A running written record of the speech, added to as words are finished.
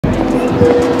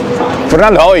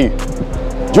Fernando, how are you?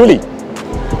 Julie,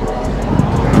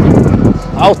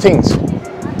 how things?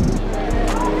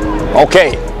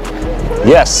 Okay,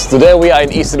 yes, today we are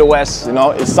in East to the West, you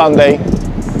know, it's Sunday.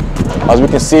 As we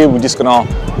can see, we're just gonna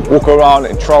walk around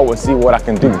and troll and see what I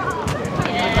can do.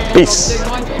 Peace. No,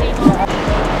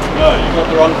 you got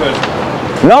the wrong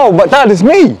person. No, but Dad, it's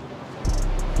me.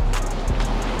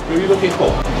 Who are you looking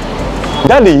for?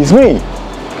 Daddy, it's me.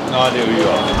 No idea who you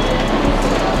are.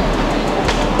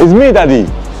 It's me, Daddy.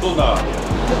 Still no idea.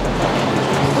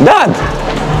 Dad!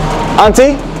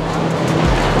 Auntie?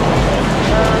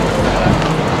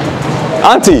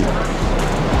 Auntie!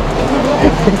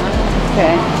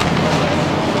 Okay.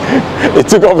 It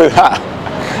took off with that.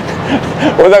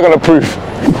 What's that gonna prove?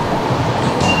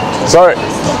 Sorry.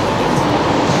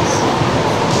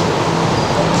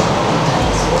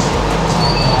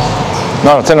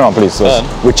 No, turn around please. So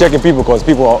we're checking people because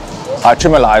people are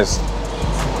criminalized.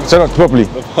 Turn around properly.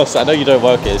 Boss, I know you don't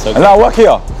work here, so. And I work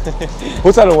here.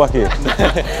 Who's that don't work here?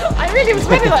 I really was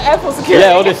waiting like airport security.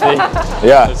 Yeah, honestly.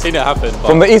 Yeah. I've seen it happen.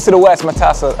 From the east to the west,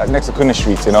 Matassa next to Kuna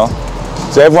Street, you know.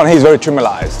 So everyone here is very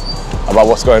criminalized about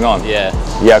what's going on. Yeah.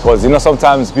 Yeah, because you know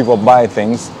sometimes people buying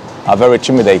things are very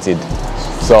intimidated.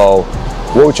 So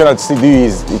what we're trying to do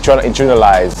is we're trying to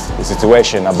internalize the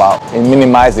situation about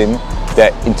minimizing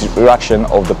the interaction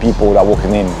of the people that are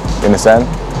walking in. You understand?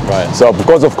 Right. So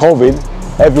because of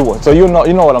COVID, everyone. So you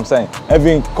know what I'm saying.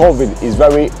 Every COVID is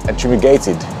very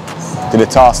intimidated to the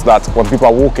task that when people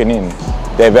are walking in,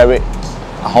 they're very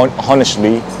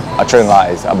honestly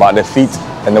adrenalized about their feet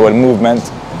and their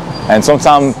movement. And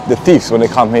sometimes the thieves, when they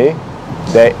come here,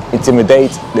 they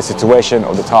intimidate the situation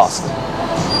of the task.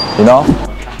 You know?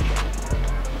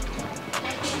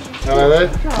 Hello there.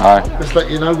 Hi. Just let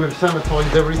you know we've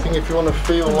sanitised everything if you want to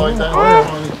feel like that.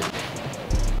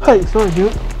 Hey, sorry,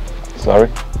 dude. Sorry?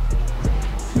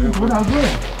 What are you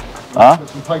doing? Huh? Put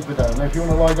some paper down. Now, if you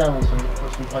want to lie down or something,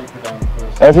 put some paper down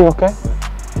first. Everything okay?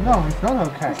 No, it's not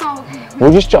okay.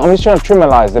 I'm just trying to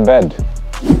trimalize the bed.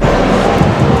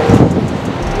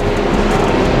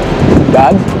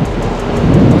 Dad?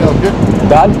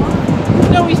 Dad?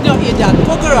 No, he's not your dad.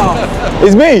 Bugger off.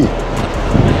 It's me!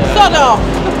 Sod off.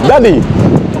 Daddy!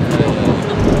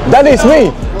 Daddy, it's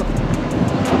me!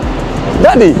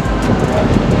 Daddy!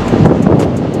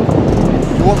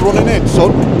 You want running in,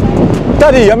 son?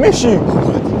 Daddy, I miss you!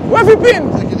 Where have you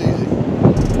been? Take it easy.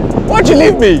 Why'd you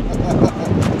leave me? I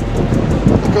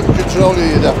couldn't control you,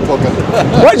 you daft bugger.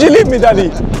 Why'd you leave me,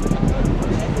 Daddy?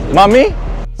 Mummy?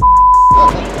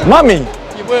 Mummy?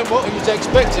 You weren't what he was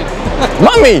expecting.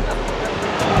 Mummy!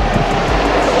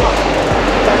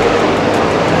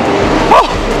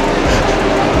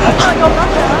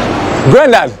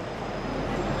 Granddad!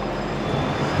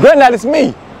 Granddad, it's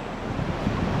me!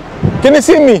 Can you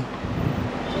see me?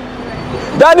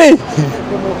 Daddy!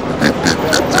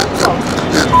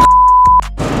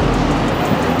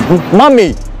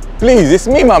 Mommy! Please, it's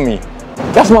me, Mommy!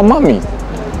 That's my mommy!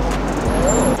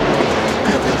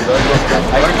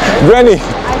 Granny!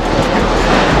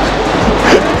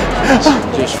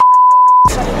 Just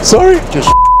Sorry? Just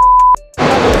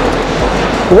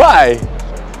Why?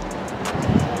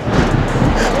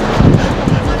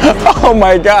 Oh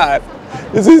my God!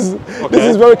 This is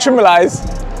very criminalized.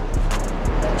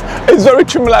 It's very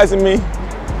criminalizing me.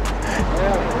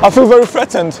 I feel very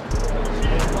threatened.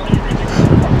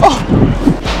 Oh.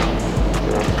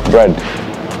 Bread.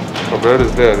 The bread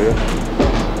is there, yeah?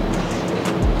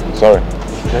 Sorry.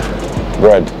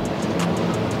 Bread.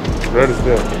 Bread is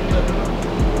there.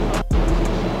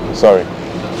 Sorry.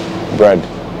 Bread.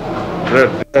 Bread,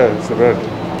 yeah, it's a bread.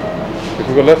 If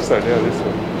you go left side, yeah, this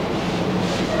way.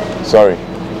 Sorry.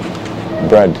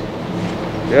 Bread.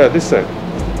 Yeah, this side.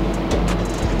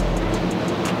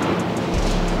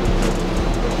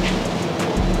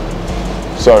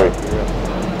 Sorry.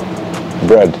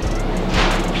 Bread.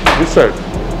 This side.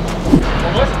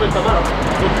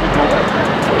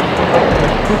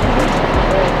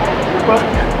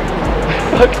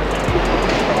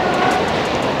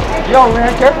 Yo,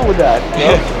 man, careful with that.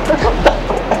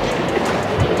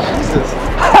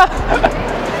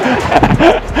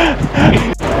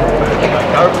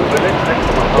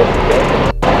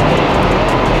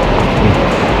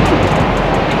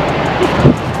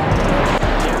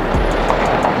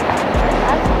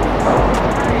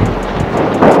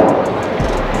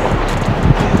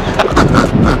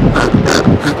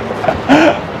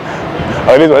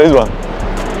 Oh, this one.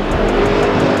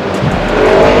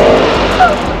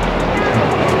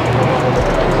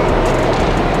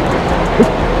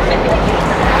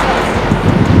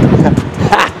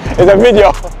 It's a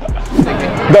video.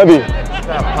 Daddy.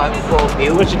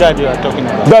 Which daddy you are talking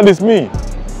about? That is me.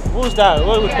 Who's that?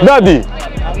 Daddy.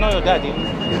 I'm not your daddy.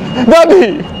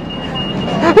 Daddy.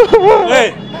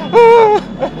 Hey!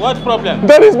 What problem?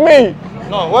 That is me.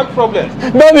 No, what problem?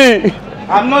 Daddy.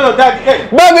 I'm not your daddy. Hey!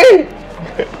 Daddy.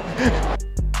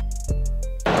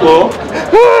 Oh!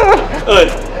 Hey!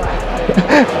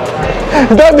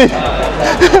 Daddy.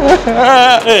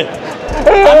 Hey!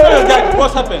 I'm not your daddy.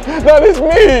 What's happened? That is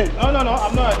me. No,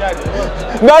 I'm not your daddy.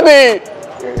 Daddy.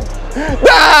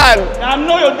 Dad. I'm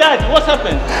not your daddy. What's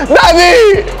happened?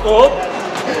 Daddy. Oh!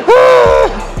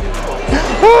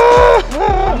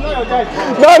 I'm not your daddy.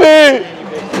 Daddy.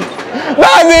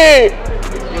 Daddy.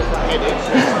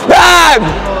 Dad.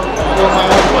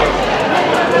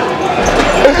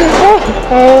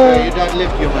 Your dad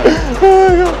left you, man.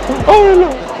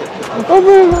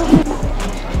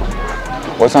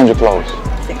 What time do you close?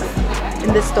 6. In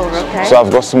the store, okay? So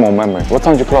I've got some more memory. What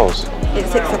time do you close?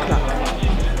 It's 6 o'clock.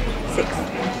 6.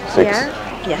 6. Yeah?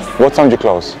 Yes. What time do you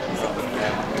close?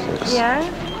 6. Yeah?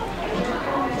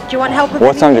 Do you want help with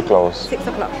What time do anything? you close? 6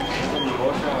 o'clock.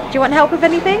 Do you want help with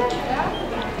anything?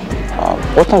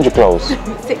 What time do you close?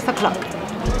 6 o'clock.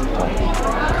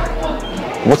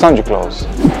 What time do you close?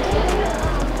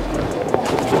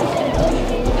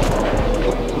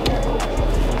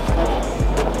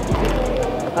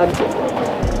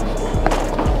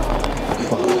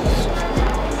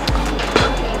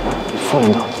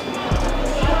 Falling down.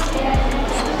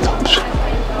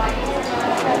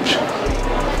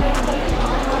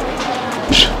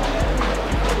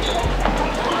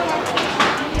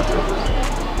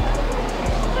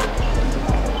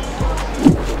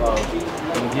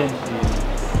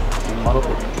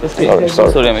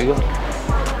 Sorry, amigo.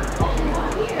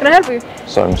 Can I help you?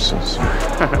 Sorry, sorry.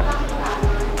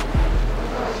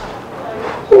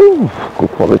 Ooh,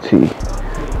 good quality.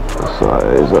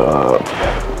 Size up.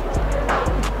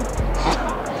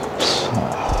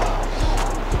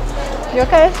 You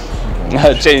okay?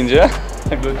 Change, yeah?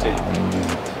 Good change.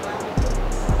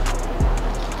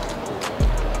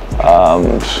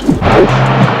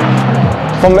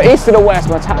 From the east to the west,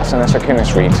 Matatsan and Shakina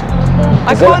Street.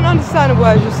 I can't understand a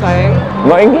word you're saying.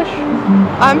 Not English?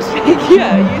 I'm speaking,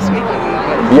 yeah, you speaking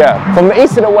English. Yeah. From the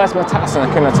east to the west, Matatsan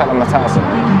and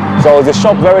Matatsan. So is the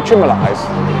shop very trivialized?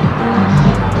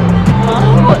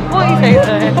 What are you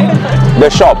saying? The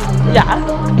shop.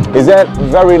 Yeah. Is it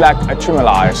very like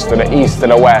trivialized to the east, to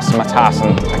the west,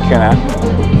 Matatsan, Akina?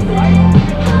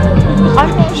 I'm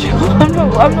not sure.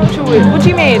 I'm not sure. What do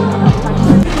you mean?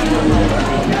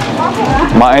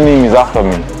 My enemy is after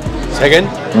me. Second?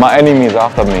 My enemy is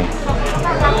after me.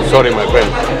 Sorry, my friend.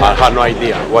 I have no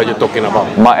idea what you're talking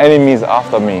about. My enemy is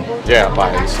after me. Yeah,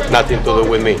 but it's nothing to do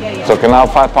with me. So can I have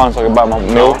 £5 so I can buy my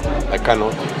meal? I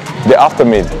cannot. They're after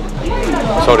me.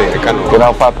 Sorry, I cannot. Can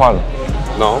I have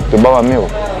 £5 No, to buy my meal?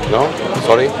 no,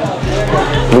 sorry.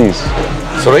 Please.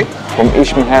 Sorry? From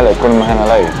Ishmi Hele,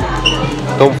 Kunmahanalay.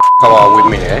 Don't about with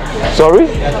me, eh? Sorry?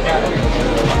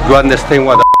 You understand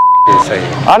what the is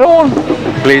saying? I don't.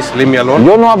 Please leave me alone.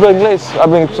 You know hablo inglés.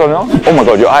 Hablo sorry, no? Oh my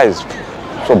God, your eyes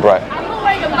so bright.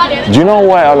 Do you know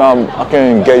where I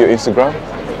can get your Instagram?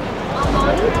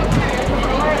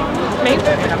 Maybe.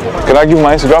 Can I give you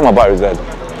my Instagram? My battery's dead.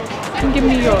 Give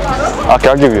me yours. Okay,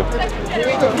 I'll give you.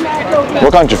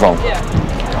 Where country from?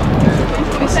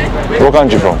 Where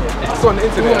country from? It's on the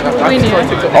internet.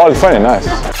 Oh, it's funny, nice.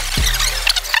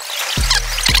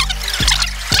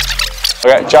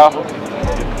 Okay, ciao.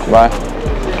 Bye.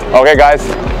 Okay, guys.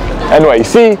 Anyway, you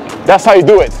see, that's how you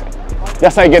do it.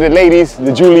 That's how you get it, ladies.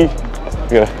 The Julie.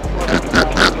 Yeah.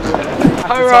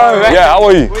 Hi, Ryan. Yeah, how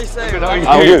are you? What are you saying?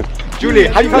 I'm good. Julie,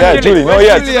 how you Yeah, Julie. No,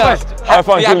 yeah. I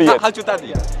found Yeah, Julie yet. how's your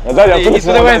daddy? Daddy, I'm He's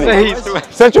to the west, he's to the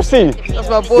west. Central C. That's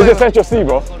my boy. Is it Central C,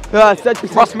 bro? Yeah,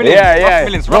 Ross Millions. Yeah,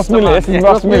 yeah. Ross Millions. This is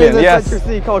Ross Millions. Yes.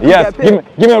 Yes.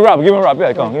 Give me a rap. Give me a rap.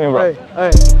 Yeah, come on. Give me a rap.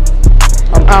 Hey,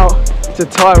 I'm out to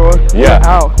Tyro. Yeah. Get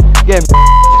out. Get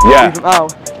Yeah. him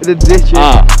out in the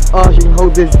ditches. She can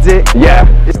hold this dick. Yeah.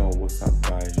 Yo, what's up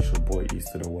guys, it's your boy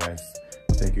East to the West.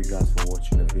 Thank you guys for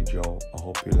watching the video. I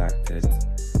hope you liked it.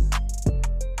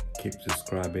 Keep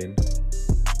subscribing,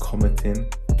 commenting,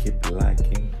 keep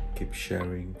liking, keep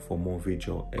sharing for more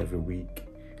video every week.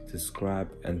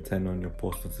 Subscribe and turn on your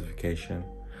post notification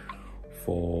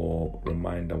for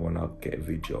reminder when I get a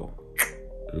video.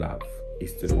 Love.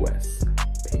 East to the West.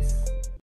 Peace.